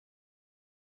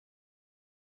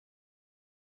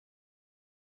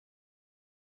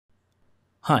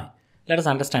Hi, let us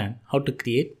understand how to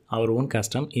create our own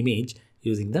custom image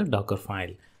using the Docker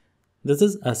file. This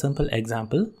is a simple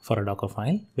example for a Docker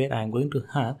file where I am going to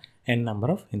have n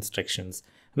number of instructions.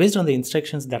 Based on the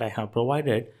instructions that I have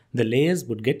provided, the layers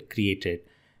would get created.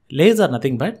 Layers are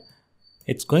nothing but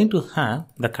it's going to have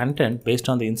the content based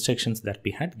on the instructions that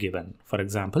we had given. For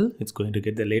example, it's going to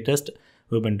get the latest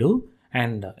Ubuntu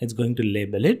and it's going to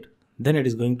label it. Then it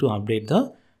is going to update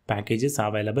the packages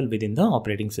available within the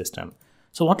operating system.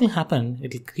 So what will happen,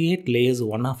 it will create layers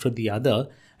one after the other,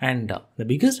 and the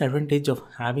biggest advantage of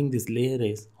having this layer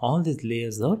is all these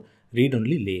layers are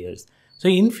read-only layers. So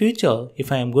in future,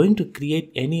 if I am going to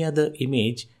create any other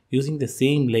image using the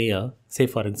same layer, say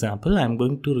for example, I am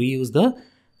going to reuse the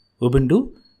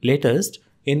Ubuntu latest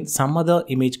in some other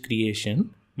image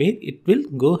creation where it will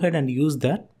go ahead and use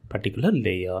that particular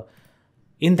layer.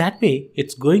 In that way,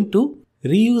 it's going to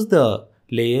reuse the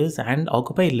layers and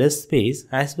occupy less space,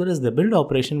 as well as the build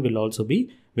operation will also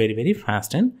be very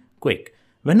fast and quick.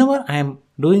 Whenever I am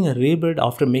doing a rebuild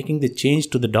after making the change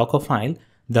to the Docker file,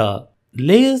 the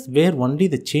layers where only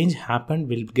the change happened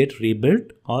will get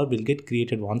rebuilt or will get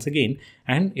created once again,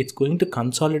 and it's going to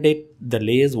consolidate the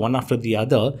layers one after the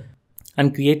other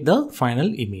and create the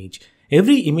final image.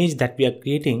 Every image that we are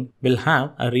creating will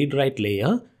have a read-write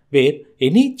layer where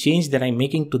any change that I'm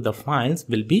making to the files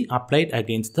will be applied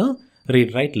against the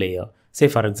read-write layer. Say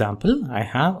for example, I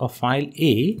have a file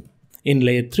A in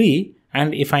layer 3,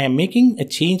 and if I am making a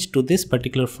change to this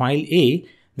particular file A,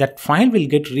 that file will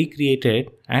get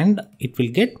recreated and it will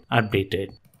get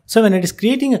updated. So when it is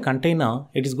creating a container,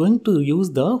 it is going to use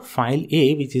the file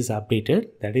A which is updated,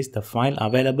 that is the file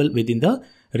available within the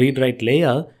read-write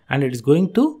layer, and it is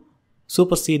going to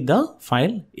supersede the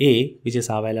file A which is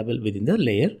available within the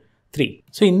layer 3.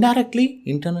 So indirectly,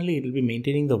 internally it will be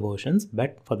maintaining the versions,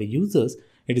 but for the users,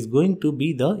 it is going to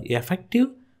be the effective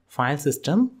file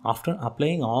system after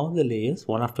applying all the layers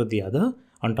one after the other.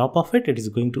 On top of it, it is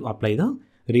going to apply the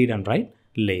read and write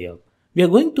layer. We are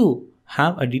going to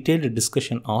have a detailed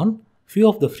discussion on few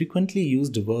of the frequently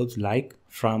used verbs like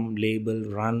from, label,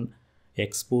 run,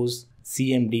 expose,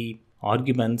 cmd,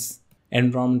 arguments,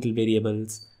 environmental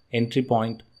variables, entry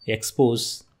point,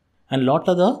 expose, and lot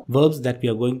other verbs that we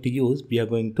are going to use. We are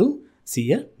going to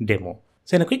see a demo.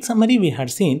 So in a quick summary, we had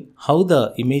seen how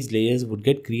the image layers would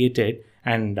get created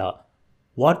and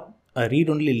what a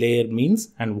read-only layer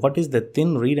means and what is the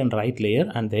thin read and write layer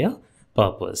and their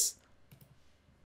purpose.